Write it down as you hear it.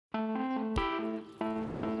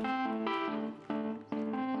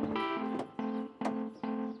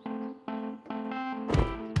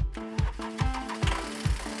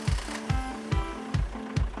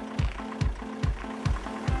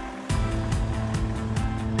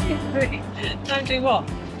Don't do what?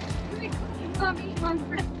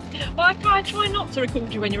 Well, I try not to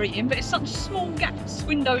record you when you're eating, but it's such small gaps,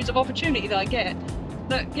 windows of opportunity that I get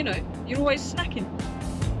that, you know, you're always snacking.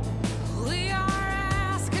 We are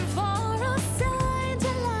asking for a sign to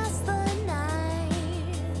last the night.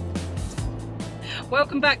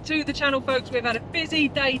 Welcome back to the channel, folks. We've had a busy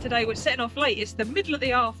day today. We're setting off late. It's the middle of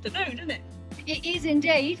the afternoon, isn't it? It is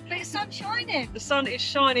indeed, but the sun's shining. The sun is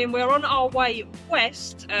shining. We're on our way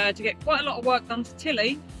west to get quite a lot of work done to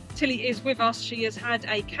Tilly. Tilly is with us. She has had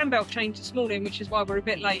a cam belt change this morning, which is why we're a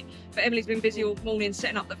bit late. But Emily's been busy all morning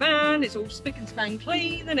setting up the van. It's all spick and span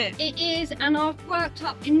clean, isn't it? It is, and I've worked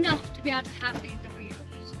up enough to be able to have these videos.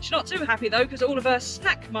 She's not too happy though, because all of her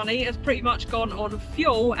snack money has pretty much gone on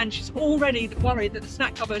fuel, and she's already worried that the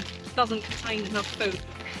snack cupboard doesn't contain enough food.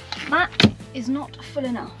 That is not full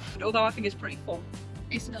enough. Although I think it's pretty full.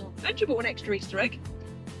 It's not. Don't you bought an extra Easter egg?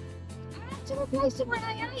 I had to replace it when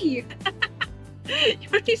I ate.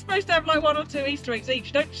 You're only supposed to have like 1 or 2 Easter eggs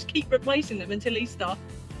each. Don't just keep replacing them until Easter.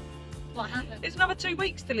 What happened? It's another 2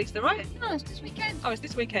 weeks till Easter, right? No, it's this weekend. Oh, it's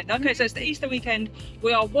this weekend. Okay, so it's the Easter weekend.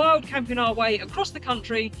 We are wild camping our way across the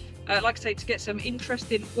country, like I say, to get some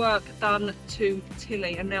interesting work done to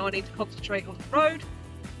Tilly. And now I need to concentrate on the road.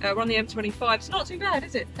 We're on the M25. It's not too bad,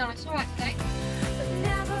 is it? No, it's alright today.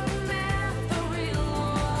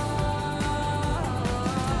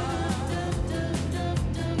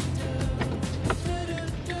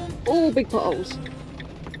 All big potholes.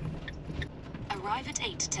 Arrive at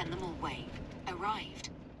 8 to 10 the Mall Way. Arrived.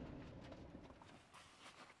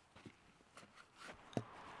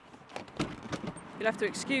 You'll have to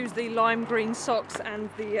excuse the lime green socks and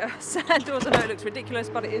the sandals. I know it looks ridiculous,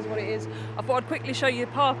 but it is what it is. I thought I'd quickly show you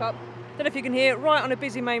the park up. Don't know if you can hear it, right on a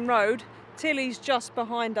busy main road. Tilly's just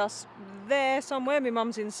behind us there somewhere. My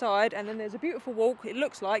mum's inside, and then there's a beautiful walk, it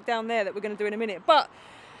looks like, down there that we're going to do in a minute. But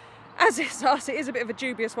as it's us, it is a bit of a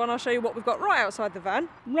dubious one. I'll show you what we've got right outside the van.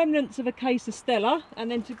 Remnants of a case of Stella, and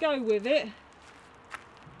then to go with it,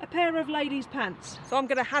 a pair of ladies' pants. So I'm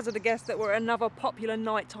going to hazard a guess that we're at another popular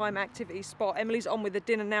nighttime activity spot. Emily's on with the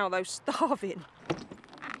dinner now though, starving.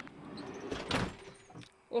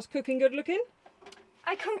 What's cooking good looking?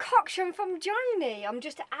 A concoction from Joni. I'm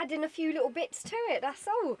just adding a few little bits to it, that's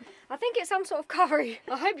all. I think it's some sort of curry.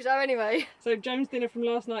 I hope so anyway. So Joan's dinner from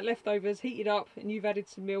last night, leftovers, heated up, and you've added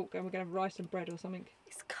some milk, and we're going to have rice and bread or something.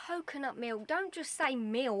 It's coconut milk, don't just say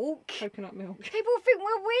milk. Coconut milk. People think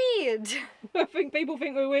we're weird. I think people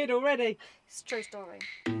think we're weird already. It's a true story.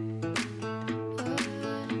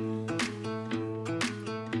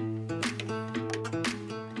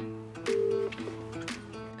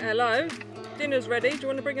 Hello, dinner's ready. Do you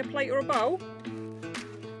want to bring a plate or a bowl?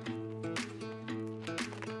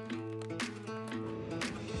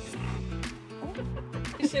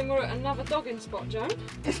 You seem we're at another dogging spot, Joan.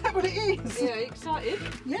 Is that what it is? Yeah, excited?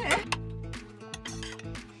 Yeah.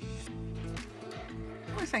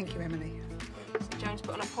 Oh, thank you, Emily. So Joan's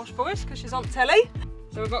put on a posh voice because she's on telly.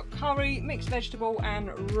 So we've got curry, mixed vegetable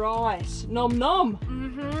and rice. Nom nom.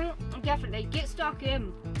 Mm-hmm, definitely. Get stuck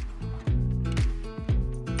in.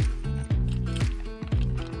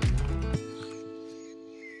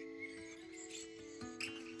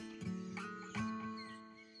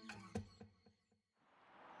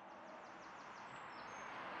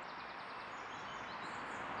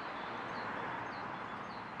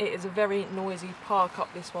 It is a very noisy park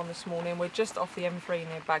up this one this morning. We're just off the M3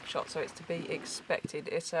 near Bagshot, so it's to be expected.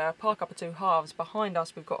 It's a park up of 2 halves. Behind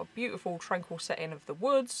us we've got a beautiful tranquil setting of the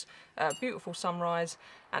woods, a beautiful sunrise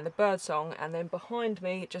and the bird song, and then behind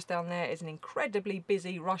me just down there is an incredibly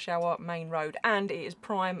busy rush hour main road, and it is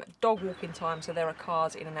prime dog walking time, so there are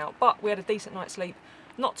cars in and out. But we had a decent night's sleep,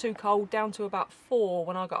 not too cold, down to about 4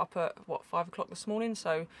 when I got up at what, 5 o'clock this morning,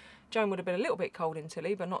 so Joan would have been a little bit cold in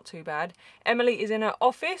Tilly, but not too bad. Emily is in her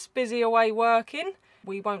office, busy away working.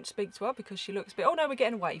 We won't speak to her because she looks a bit... Oh no, we're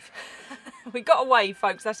getting a wave. We got a wave,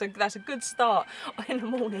 folks. That's a good start in the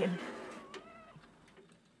morning.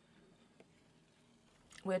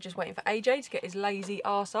 We're just waiting for AJ to get his lazy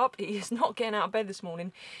arse up. He is not getting out of bed this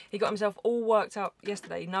morning. He got himself all worked up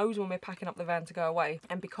yesterday. He knows when we're packing up the van to go away.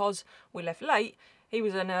 And because we left late, he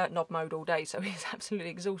was in knob mode all day, so he's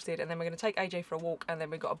absolutely exhausted. And then we're going to take AJ for a walk, and then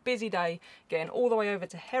we've got a busy day getting all the way over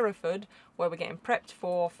to Hereford, where we're getting prepped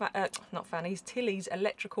for, not Fanny's, Tilly's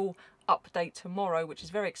electrical update tomorrow, which is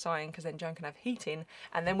very exciting because then Joan can have heating,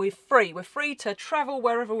 and then we're free. We're free to travel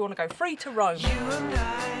wherever we want to go, free to roam. You and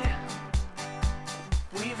I,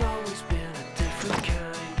 we've always been a different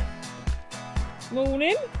kind.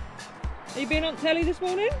 Morning. Are you been on telly this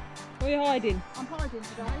morning? Or are you hiding? I'm hiding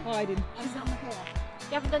today. Hiding. I'm not here.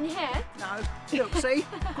 You haven't done your hair? No. Look, see?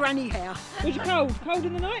 Granny hair. Was you cold? Cold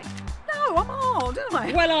in the night? No, I'm hard, aren't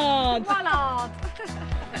I? Well hard. Well hard.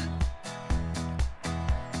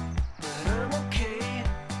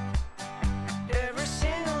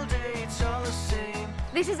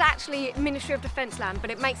 This is actually Ministry of Defence land,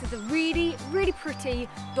 but it makes us a really, really pretty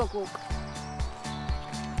dog walk.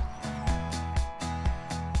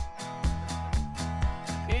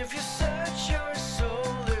 If you search your soul,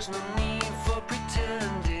 there's no need for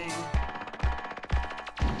pretending.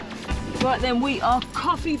 Right then, we are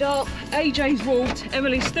coffeed up. AJ's walked.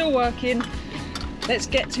 Emily's still working. Let's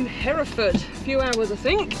get to Hereford. A few hours, I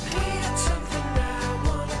think. It's something I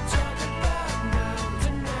wanna talk about now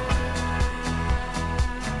tonight.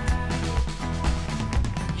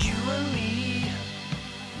 You and me,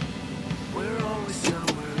 we're always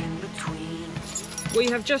somewhere in between.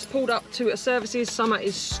 We have just pulled up to a services. Summer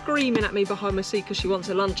is screaming at me behind my seat because she wants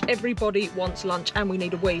a lunch. Everybody wants lunch and we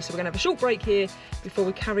need a wee. So we're gonna have a short break here before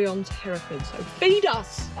we carry on to Hereford. So feed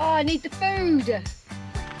us. Oh, I need the food.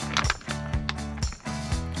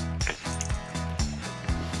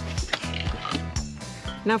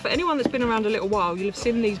 Now, for anyone that's been around a little while, you'll have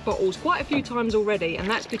seen these bottles quite a few times already, and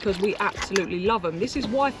that's because we absolutely love them. This is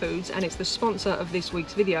Y Foods, and it's the sponsor of this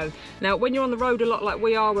week's video. Now, when you're on the road a lot like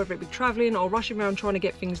we are, whether it be travelling or rushing around trying to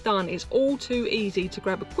get things done, it's all too easy to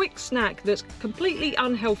grab a quick snack that's completely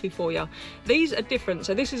unhealthy for you. These are different.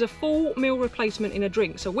 So this is a full meal replacement in a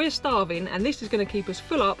drink. So we're starving, and this is going to keep us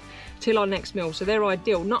full up till our next meal. So they're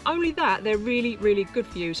ideal. Not only that, they're really, really good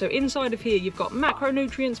for you. So inside of here, you've got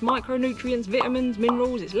macronutrients, micronutrients, vitamins,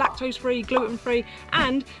 minerals. It's lactose free, gluten free,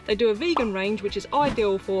 and they do a vegan range, which is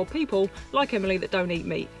ideal for people like Emily that don't eat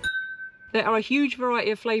meat. There are a huge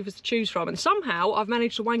variety of flavours to choose from, and somehow I've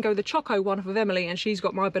managed to wango the choco one off of Emily, and she's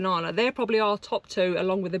got my banana. They're probably our top two,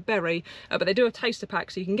 along with the berry, but they do a taster pack,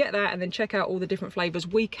 so you can get that and then check out all the different flavours.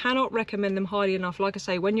 We cannot recommend them highly enough. Like I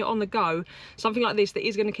say, when you're on the go, something like this that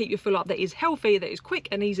is going to keep you full up, that is healthy, that is quick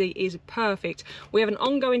and easy, is perfect. We have an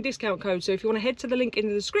ongoing discount code, so if you want to head to the link in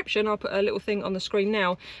the description, I'll put a little thing on the screen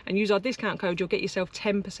now, and use our discount code, you'll get yourself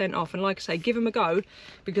 10% off. And like I say, give them a go,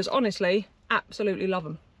 because honestly, absolutely love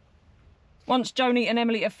them. Once Joni and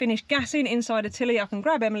Emily have finished gassing inside a Tilly, I can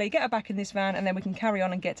grab Emily, get her back in this van, and then we can carry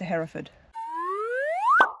on and get to Hereford.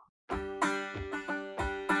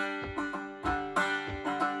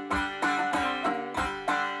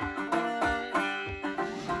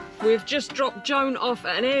 We've just dropped Joan off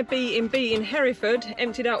at an Airbnb in Hereford,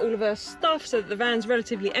 emptied out all of her stuff so that the van's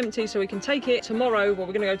relatively empty, so we can take it tomorrow. Well,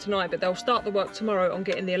 we're going to go tonight, but they'll start the work tomorrow on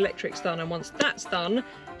getting the electrics done, and once that's done,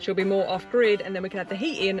 she'll be more off-grid, and then we can have the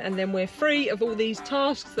heat in, and then we're free of all these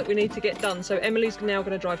tasks that we need to get done. So Emily's now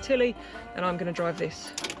going to drive Tilly, and I'm going to drive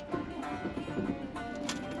this. So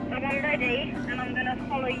I'm ready, and I'm going to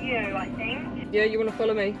follow you, I think. Yeah, you want to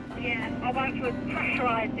follow me? Yeah, I won't feel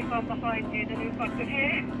pressurised if I'm behind you than if I could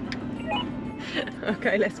hear.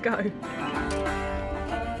 Okay, let's go. It's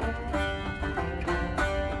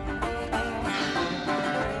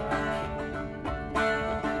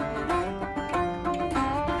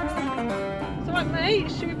all right,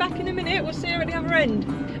 mate. She'll be back in a minute. We'll see her at the other end.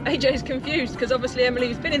 AJ's confused because obviously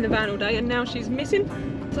Emily's been in the van all day and now she's missing.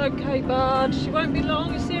 It's okay, bud. She won't be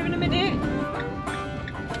long. You'll see her in a minute.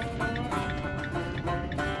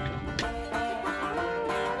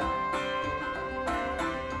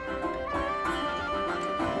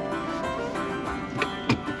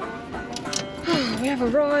 We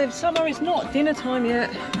have arrived. Summer is not dinner time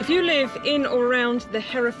yet. If you live in or around the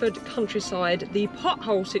Hereford countryside, the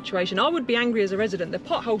pothole situation, I would be angry as a resident. The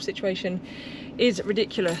pothole situation is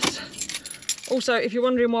ridiculous. Also, if you're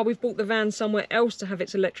wondering why we've bought the van somewhere else to have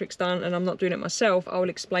its electrics done and I'm not doing it myself, I will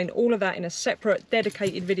explain all of that in a separate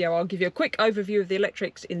dedicated video. I'll give you a quick overview of the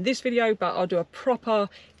electrics in this video, but I'll do a proper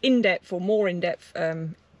in-depth or more in-depth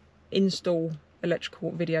install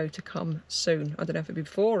electrical video to come soon. I don't know if it'll be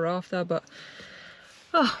before or after, but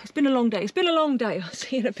oh, it's been a long day. It's been a long day. I'll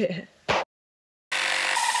see you in a bit.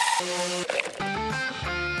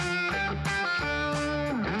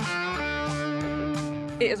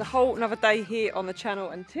 It is a whole another day here on the channel,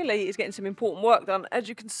 and Tilly is getting some important work done. As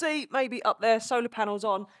you can see, maybe up there, solar panels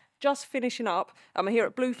on, just finishing up. I'm here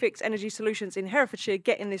at Bluefix Energy Solutions in Herefordshire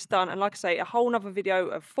getting this done, and like I say, a whole nother video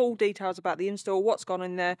of full details about the install, what's gone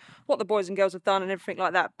in there, what the boys and girls have done and everything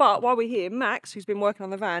like that. But while we're here, Max, who's been working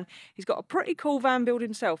on the van, he's got a pretty cool van build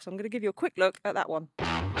himself, so I'm going to give you a quick look at that one.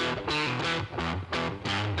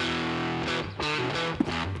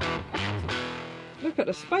 Look at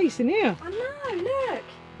the space in here. I know, look.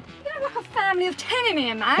 You have like a family of 10 in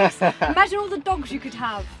here, Max. Imagine all the dogs you could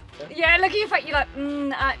have. Yeah, look at your face, you're like,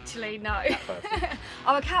 actually, no.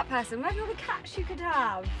 I'm a cat person. Imagine all the cats you could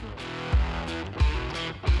have.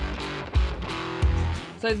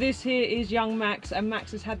 So this here is young Max, and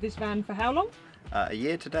Max has had this van for how long? A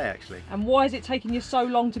year today, actually. And why is it taking you so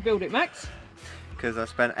long to build it, Max? Because I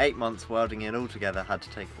spent 8 months welding it all together, had to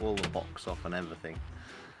take all the box off and everything.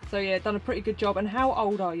 So yeah, done a pretty good job. And how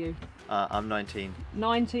old are you? I'm 19.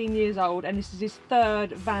 19 years old, and this is his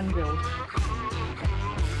 3rd van build.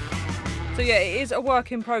 So yeah, it is a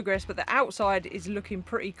work in progress, but the outside is looking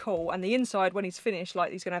pretty cool, and the inside, when he's finished,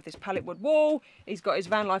 like, he's gonna have this pallet wood wall. He's got his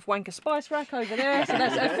van life wanker spice rack over there, so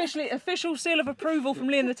that's official seal of approval from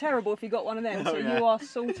Liam the Terrible if you got one of them. So you are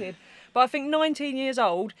sorted. But I think 19 years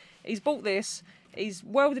old, he's bought this. He's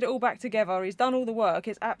welded it all back together, he's done all the work.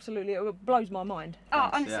 It's absolutely, it blows my mind. Oh,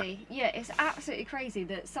 honestly, yeah, it's absolutely crazy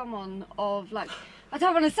that someone of, like, I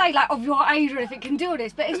don't want to say like of your age or anything can do all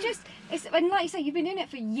this, but it's just, and like you say, you've been in it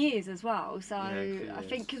for years as well. So yeah, I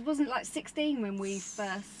think, because wasn't it like 16 when we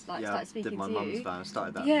first started speaking to you? Yeah, did my mum's van. I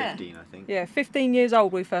started that at 15, I think. Yeah, 15 years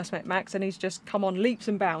old we first met Max, and he's just come on leaps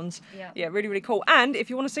and bounds. Yeah, really, really cool. And if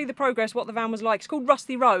you want to see the progress, what the van was like, it's called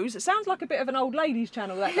Rusty Rose. It sounds like a bit of an old ladies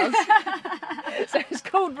channel, that does. So it's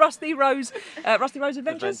called Rusty Rose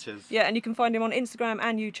Adventures. Yeah, and you can find him on Instagram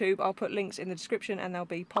and YouTube. I'll put links in the description, and they'll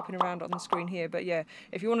be popping around on the screen here. But yeah,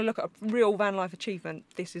 if you want to look at a real van life achievement,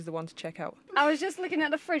 this is the one to check out. I was just looking at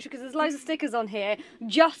the fridge because there's loads of stickers on here,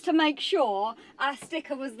 just to make sure our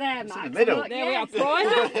sticker was there, Max. In the middle. Like, There we are, pride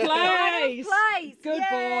of place. Good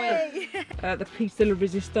Yay. Boy. The piece de la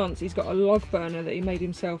resistance, he's got a log burner that he made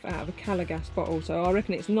himself out of a Calagas bottle, so I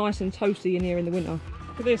reckon it's nice and toasty in here in the winter.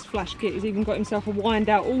 Look at this flash kit, he's even got himself a wind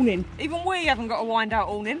out awning. Even we haven't got a wind out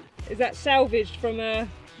awning. Is that salvaged from a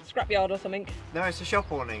scrapyard or something? No, it's a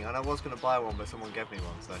shop awning, and I was going to buy one, but someone gave me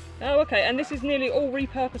one, so. Oh, okay, and this is nearly all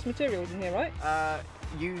repurposed materials in here, right?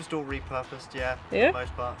 Used or repurposed, yeah, for Yeah? the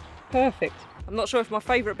most part. Perfect. I'm not sure if my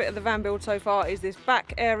favourite bit of the van build so far is this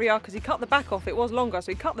back area, because he cut the back off. It was longer,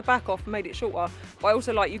 so he cut the back off and made it shorter. But I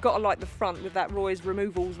also like, you've got to like the front with that Roy's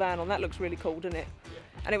removals van on. That looks really cool, doesn't it? Yeah.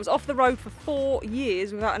 And it was off the road for 4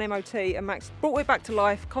 years without an MOT, and Max brought it back to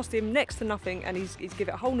life, cost him next to nothing, and he's given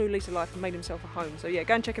it a whole new lease of life and made himself a home. So yeah,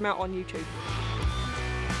 go and check him out on YouTube.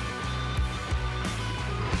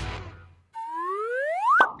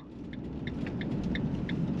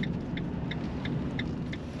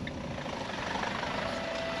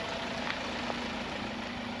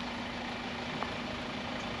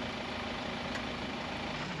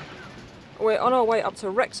 We're on our way up to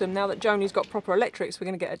Wrexham now that Joni's got proper electrics. We're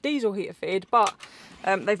going to get a diesel heater fitted, but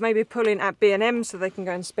they've maybe pull in at B&M so they can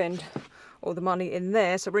go and spend all the money in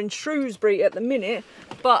there. So we're in Shrewsbury at the minute,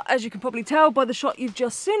 but as you can probably tell by the shot you've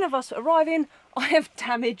just seen of us arriving, I have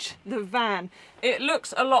damaged the van. It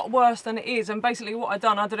looks a lot worse than it is, and basically what I've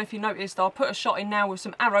done, I don't know if you noticed, I'll put a shot in now with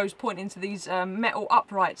some arrows pointing to these metal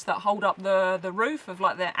uprights that hold up the roof of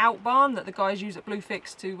like their out barn that the guys use at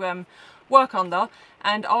Bluefix to work under,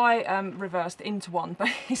 and I reversed into one.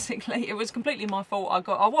 Basically it was completely my fault.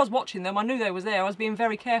 I was watching them, I knew they was there, I was being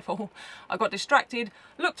very careful. I got distracted,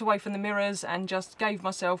 looked away from the mirrors, and just gave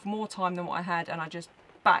myself more time than what I had, and I just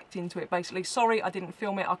backed into it basically. Sorry I didn't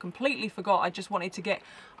film it, I completely forgot. I just wanted to get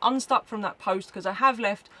unstuck from that post because I have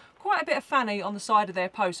left quite a bit of fanny on the side of their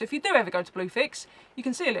post. So if you do ever go to Bluefix, you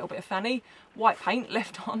can see a little bit of fanny, white paint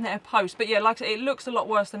left on their post. But yeah, like I said, it looks a lot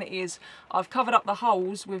worse than it is. I've covered up the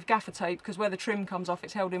holes with gaffer tape because where the trim comes off,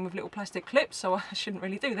 it's held in with little plastic clips, so I shouldn't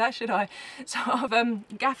really do that, should I? So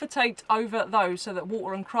I've gaffer taped over those so that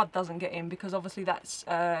water and crud doesn't get in, because obviously that's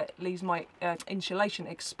leaves my insulation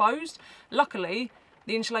exposed. Luckily,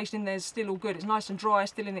 the insulation in there is still all good. It's nice and dry,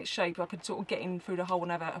 still in its shape. I could sort of get in through the hole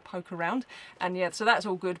and have a poke around. And yeah, so that's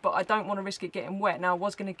all good, but I don't want to risk it getting wet. Now, I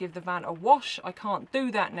was going to give the van a wash. I can't do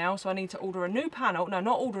that now, so I need to order a new panel. No,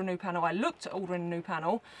 not order a new panel. I looked at ordering a new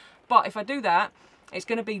panel, but if I do that, it's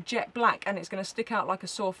going to be jet black and it's going to stick out like a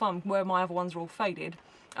sore thumb where my other ones are all faded.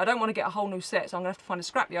 I don't want to get a whole new set, so I'm going to have to find a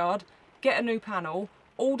scrapyard, get a new panel,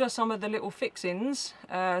 order some of the little fixings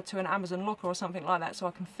to an Amazon locker or something like that so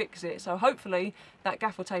I can fix it. So hopefully that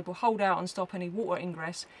gaffer tape will hold out and stop any water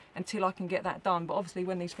ingress until I can get that done. But obviously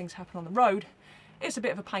when these things happen on the road, it's a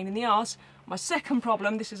bit of a pain in the arse. My second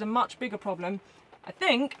problem, this is a much bigger problem, I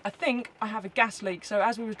think I have a gas leak. So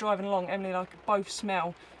as we was driving along, Emily and I could both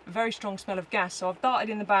smell a very strong smell of gas. So I've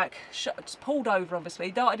darted in the back, just pulled over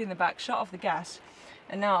obviously, darted in the back, shut off the gas,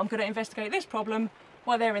 and now I'm going to investigate this problem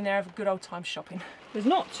while they're in there, have a good old time shopping. There's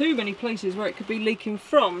not too many places where it could be leaking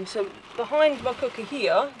from. So behind my cooker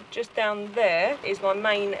here, just down there, is my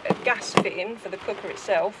main gas fitting for the cooker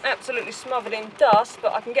itself. Absolutely smothered in dust,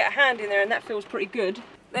 but I can get a hand in there and that feels pretty good.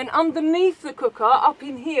 Then underneath the cooker, up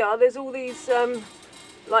in here, there's all these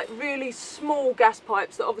like really small gas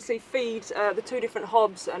pipes that obviously feed the 2 different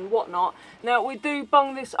hobs and whatnot. Now we do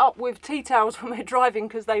bung this up with tea towels when we're driving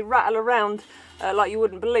because they rattle around like you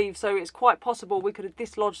wouldn't believe, so it's quite possible we could have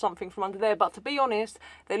dislodged something from under there, but to be honest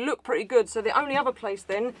they look pretty good. So the only other place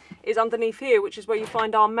then is underneath here, which is where you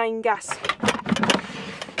find our main gas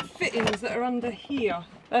fittings that are under here.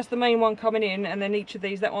 That's the main one coming in, and then each of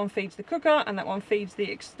these, that one feeds the cooker and that one feeds the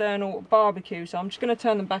external barbecue. So I'm just going to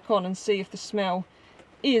turn them back on and see if the smell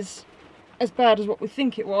is as bad as what we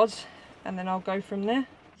think it was, and then I'll go from there.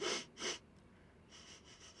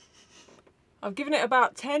 I've given it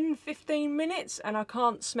about 10-15 minutes and I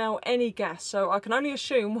can't smell any gas, so I can only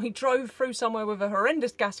assume we drove through somewhere with a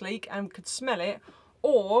horrendous gas leak and could smell it,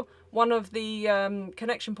 or one of the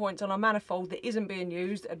connection points on our manifold that isn't being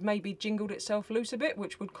used had maybe jingled itself loose a bit,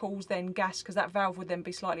 which would cause then gas, because that valve would then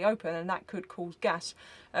be slightly open and that could cause gas.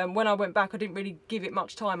 When I went back I didn't really give it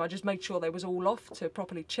much time, I just made sure they was all off to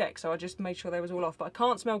properly check, so I just made sure they was all off. But I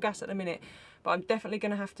can't smell gas at the minute, but I'm definitely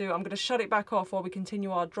going to have to, I'm going to shut it back off while we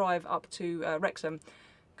continue our drive up to Wrexham,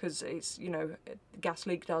 because it's, you know, the gas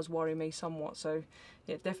leak does worry me somewhat, so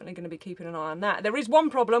yeah, definitely going to be keeping an eye on that. There is one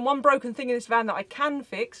problem, one broken thing in this van that I can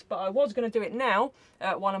fix, but I was going to do it now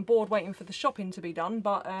while I'm bored waiting for the shopping to be done,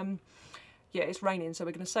 but yeah, it's raining, so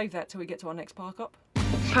we're going to save that till we get to our next park up.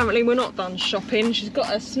 Apparently we're not done shopping. She's got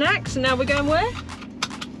her snacks, and now we're going where?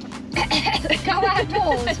 Go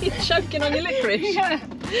outdoors. You're choking on your licorice. Yeah.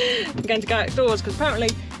 We're going to go outdoors because apparently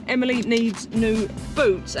Emily needs new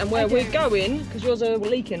boots, and where we're going, because yours are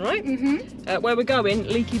leaking, right? Mm-hmm. Where we're going,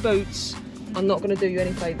 leaky boots are not going to do you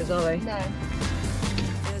any favours, are they? No.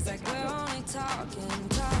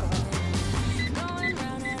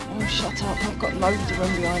 Oh, shut up. I've got loads of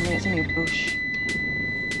room behind me. It's only a bush.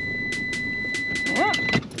 Yeah.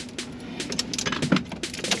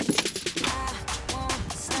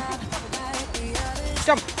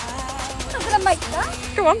 Jump. I'm going to make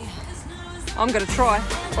that. Go on. I'm going to try.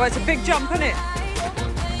 Oh, it's a big jump, isn't it?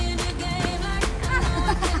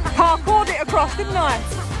 Parkoured it across, didn't I?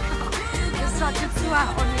 You're such a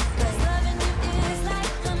twat, honestly.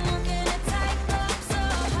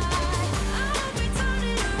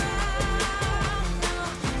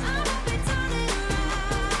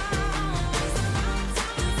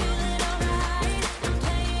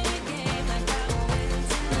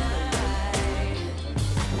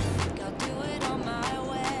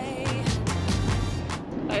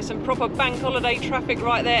 There's some proper bank holiday traffic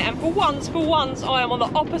right there, and for once I am on the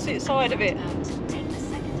opposite side of it.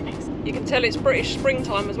 You can tell it's British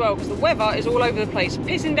springtime as well, because the weather is all over the place,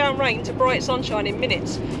 pissing down rain to bright sunshine in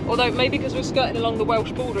minutes. Although maybe because we're skirting along the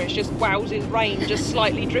Welsh border, it's just Wales's rain just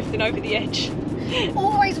slightly drifting over the edge.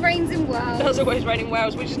 Always rains in Wales. It does always rain in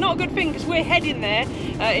Wales, which is not a good thing because we're heading there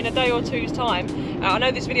in a day or two's time. I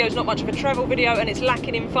know this video is not much of a travel video and it's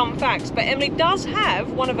lacking in fun facts, but Emily does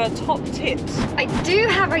have one of her top tips. I do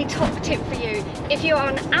have a top tip for you. If you are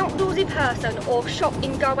an outdoorsy person or shop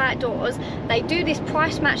in Go Outdoors, they do this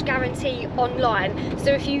price match guarantee online.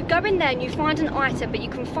 So if you go in there and you find an item, but you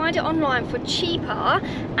can find it online for cheaper,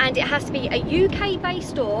 and it has to be a UK based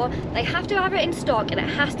store, they have to have it in stock and it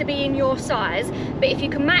has to be in your size. But if you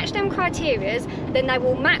can match them criterias, then they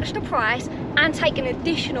will match the price and take an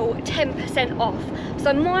additional 10% off.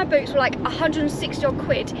 So my boots were like 160 odd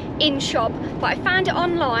quid in shop, but I found it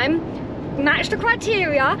online, matched the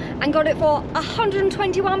criteria and got it for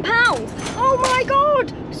 £121. Oh my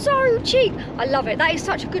god, so cheap. I love it. That is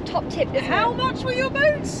such a good top tip, isn't it? How much were your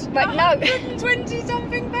boots? But no. 120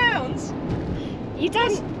 something pounds. You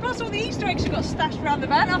don't. Plus all the Easter eggs you got stashed around the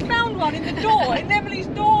van. I found one in the door, in Emily's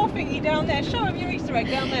door thingy down there. Show him your Easter egg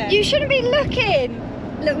down there. You shouldn't be looking.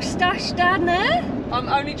 Little stash down there. I'm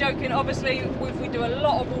only joking. Obviously, we do a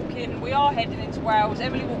lot of walking. We are heading into Wales.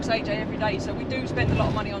 Emily walks AJ every day, so we do spend a lot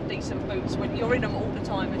of money on decent boots when you're in them all the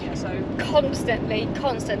time, and yeah, so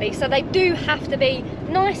Constantly. So they do have to be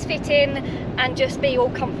nice fitting and just be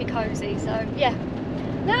all comfy cozy. So yeah.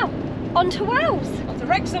 Now, on to Wales. On to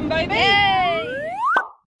Wrexham, baby. Yay!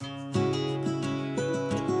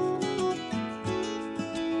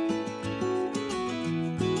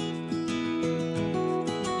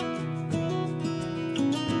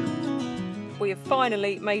 We have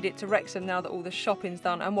finally made it to Wrexham now that all the shopping's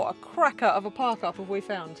done, and what a cracker of a park up have we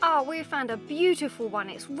found. Oh, we found a beautiful one.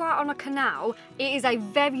 It's right on a canal. It is a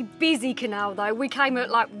very busy canal though. We came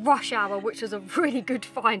at like rush hour, which was a really good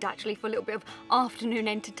find actually for a little bit of afternoon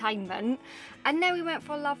entertainment. And then we went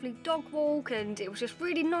for a lovely dog walk, and it was just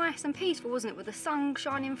really nice and peaceful, wasn't it, with the sun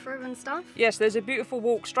shining through and stuff? Yes, there's a beautiful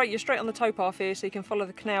walk you're straight on the towpath here, so you can follow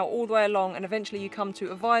the canal all the way along, and eventually you come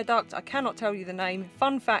to a viaduct. I cannot tell you the name.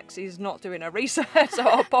 Fun Facts is not doing her sorry, so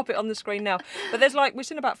I'll pop it on the screen now. But there's like, we've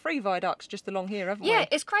seen about 3 viaducts just along here, haven't we? Yeah,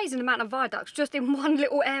 it's crazy the amount of viaducts just in one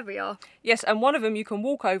little area. Yes, and one of them you can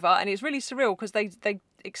walk over, and it's really surreal because they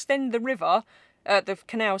extend the river, the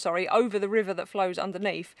canal, sorry, over the river that flows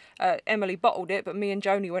underneath. Emily bottled it, but me and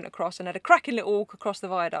Joni went across and had a cracking little walk across the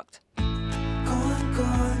viaduct. Gone,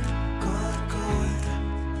 gone, gone,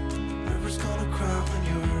 gone. River's gonna cry when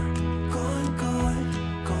you're gone, gone,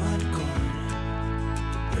 gone, gone.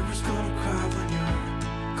 River's gonna cry when you're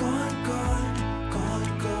gone, gone,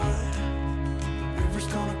 gone, gone. River's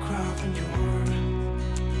gonna cry when you're.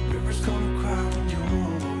 River's gonna cry when you're.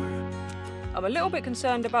 I'm a little bit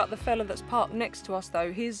concerned about the fella that's parked next to us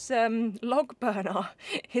though. His log burner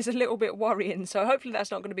is a little bit worrying, so hopefully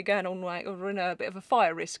that's not going to be going on right or in a bit of a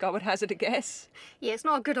fire risk, I would hazard a guess. Yeah, it's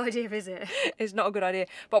not a good idea, is it? It's not a good idea.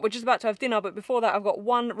 But we're just about to have dinner, but before that I've got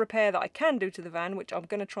one repair that I can do to the van, which I'm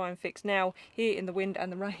going to try and fix now here in the wind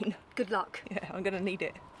and the rain. Good luck. Yeah, I'm going to need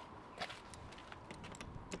it.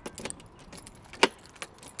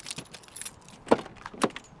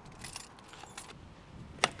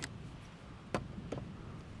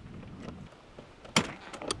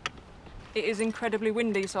 It is incredibly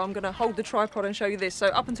windy, so I'm going to hold the tripod and show you this. So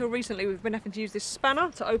up until recently we've been having to use this spanner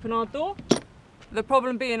to open our door. The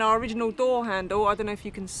problem being our original door handle, I don't know if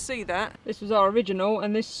you can see that. This was our original,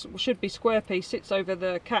 and this should be square piece, sits over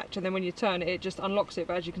the catch, and then when you turn it, it just unlocks it,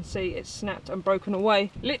 but as you can see it's snapped and broken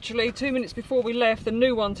away. Literally 2 minutes before we left, the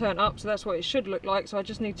new one turned up, so that's what it should look like, so I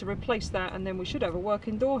just need to replace that and then we should have a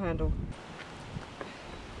working door handle.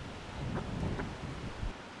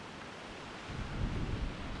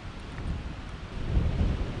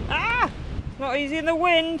 Ah! It's not easy in the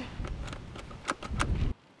wind.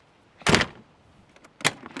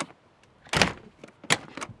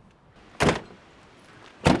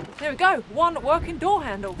 There we go, one working door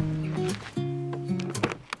handle.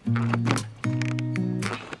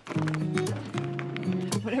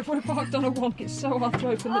 Whenever we're parked on a wonk, it's so hard to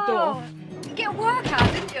open the door. You get a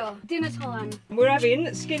workout, didn't you? Dinner time. We're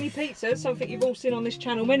having skinny pizzas, something you've all seen on this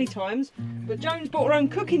channel many times. But Joan's bought her own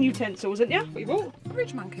cooking utensils, haven't you? What you bought?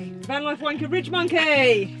 Ridge monkey. Van Life Wanker Ridge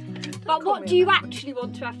Monkey! But what do you actually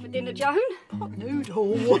want to have for dinner, Joan? Pot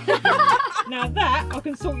noodle. Now that I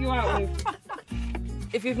can sort you out with.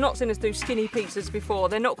 If you've not seen us do skinny pizzas before,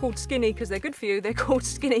 they're not called skinny because they're good for you, they're called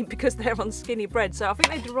skinny because they're on skinny bread. So I think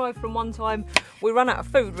they derived from one time we ran out of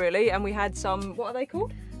food really, and we had some, what are they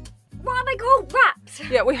called? What are they called? Wraps?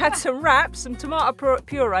 Yeah, we had some wraps, some tomato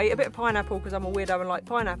puree, a bit of pineapple because I'm a weirdo and like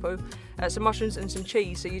pineapple, some mushrooms and some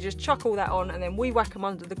cheese. So you just chuck all that on and then we whack them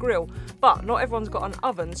under the grill. But not everyone's got an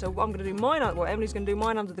oven, so I'm going to do mine, well, Emily's going to do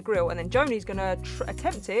mine under the grill, and then Joni's going to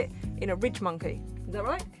attempt it in a Ridge Monkey. Is that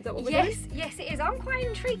right? Is that what we're doing? Yes it is. I'm quite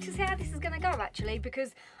intrigued to see how this is going to go actually,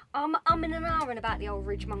 because I'm in an hour and about the old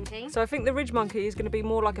Ridge Monkey. So I think the Ridge Monkey is going to be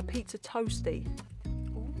more like a pizza toasty.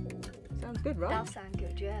 Ooh. Sounds good, right? Does sound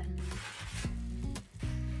good, yeah.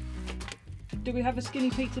 Do we have a skinny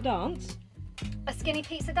pizza dance? A skinny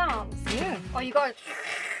pizza dance? Yeah. Oh, you go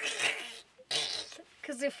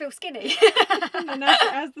because you feel skinny. And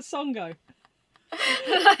how's the song go?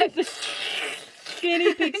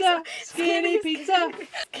 Skinny pizza, skinny pizza.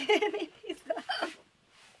 Skinny pizza.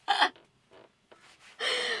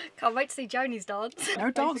 Can't wait to see Joni's dance.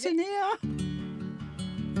 No dancing here.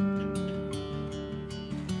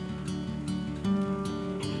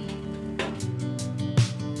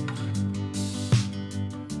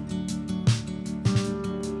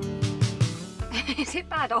 Is it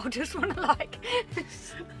bad? I just want to like...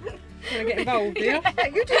 Want to get involved, do you? Yeah,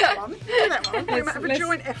 you do that one. Do that one. We might have a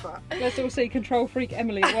joint effort. Let's all see control freak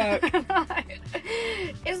Emily at work.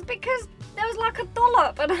 It's because there was like a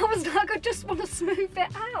dollop and I was like, I just want to smooth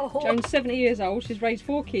it out. Joan's 70 years old, she's raised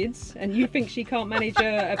 4 kids, and you think she can't manage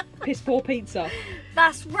a piss poor pizza.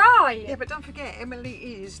 That's right. Yeah, but don't forget,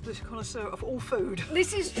 Emily is the connoisseur of all food.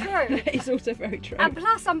 This is true. It's also very true. And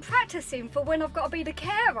plus I'm practising for when I've got to be the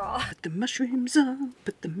carer. Put the mushrooms on,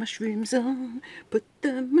 put the mushrooms on, put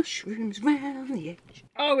the mushrooms round the edge.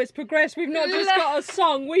 Oh, it's progressed. We've not just got a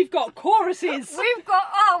song, we've got choruses. We've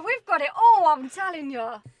got it all, I'm telling you.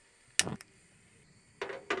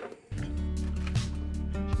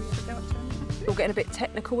 We're getting a bit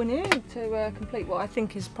technical in here to complete what I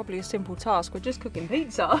think is probably a simple task. We're just cooking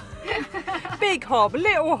pizza. Big hob,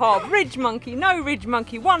 little hob, Ridge Monkey, no Ridge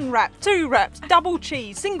Monkey, 1 wrap, 2 wraps, double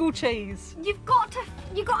cheese, single cheese. You've got to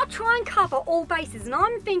try and cover all bases, and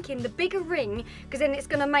I'm thinking the bigger ring, because then it's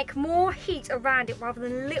going to make more heat around it rather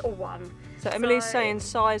than a little one. So Emily's saying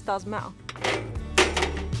size does matter.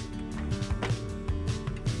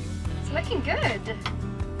 It's looking good.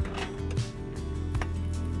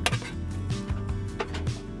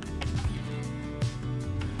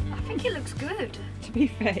 think it looks good. To be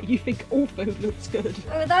fair, you think all food looks good.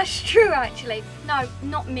 Oh, that's true actually. No,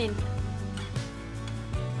 not mint.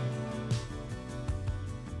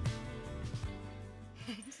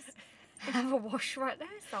 Have a wash right there,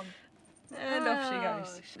 son. And off she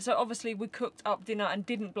goes. So obviously we cooked up dinner and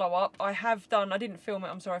didn't blow up. I didn't film it,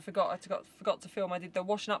 I'm sorry, I forgot to film. I did the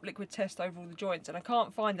washing up liquid test over all the joints and I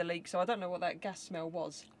can't find the leak, so I don't know what that gas smell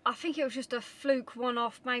was. I think it was just a fluke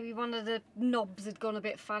one-off. Maybe one of the knobs had gone a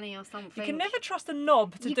bit funny or something. You can never trust a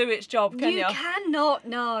knob to do its job, can you? You cannot,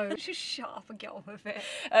 no. Just shut up and get on with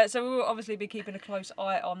it. So we will obviously be keeping a close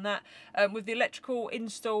eye on that. With the electrical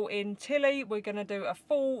install in Tilly, we're going to do a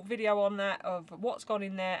full video on that of what's gone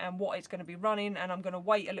in there and what it's going to be running, and I'm going to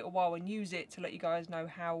wait a little while and use it to let you guys know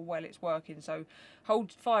how well it's working. So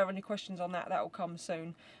hold fire on your questions on that, that will come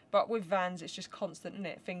soon. But with vans, it's just constant, isn't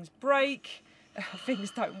it? Things break.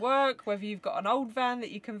 Things don't work, whether you've got an old van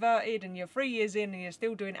that you converted and you're 3 years in and you're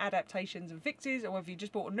still doing adaptations and fixes, or whether you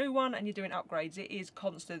just bought a new one and you're doing upgrades. It is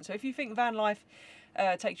constant. So if you think van life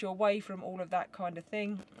takes you away from all of that kind of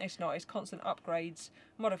thing, it's not. It's constant upgrades,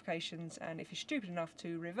 modifications, and if you're stupid enough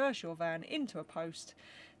to reverse your van into a post,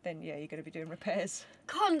 then yeah, you're going to be doing repairs.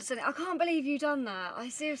 Constant. I can't believe you've done that. I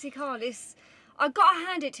seriously can't. I've got to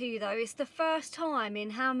hand it to you though, it's the first time in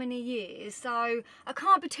how many years, so I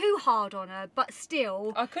can't be too hard on her, but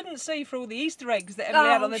still. I couldn't see through all the Easter eggs that Emily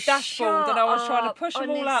had on the dashboard, and I was trying to push them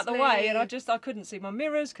all out the way, and I couldn't see my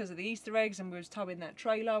mirrors because of the Easter eggs, and we was towing that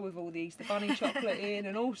trailer with all the Easter bunny chocolate in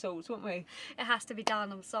and all sorts, weren't we? It has to be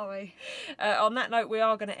done, I'm sorry. On that note, we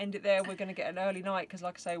are going to end it there. We're going to get an early night because,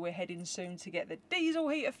 like I say, we're heading soon to get the diesel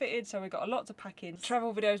heater fitted, so we've got a lot to pack in.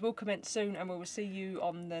 Travel videos will commence soon, and we will see you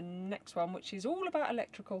on the next one, which is all about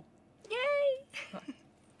electrical. Yay! Right.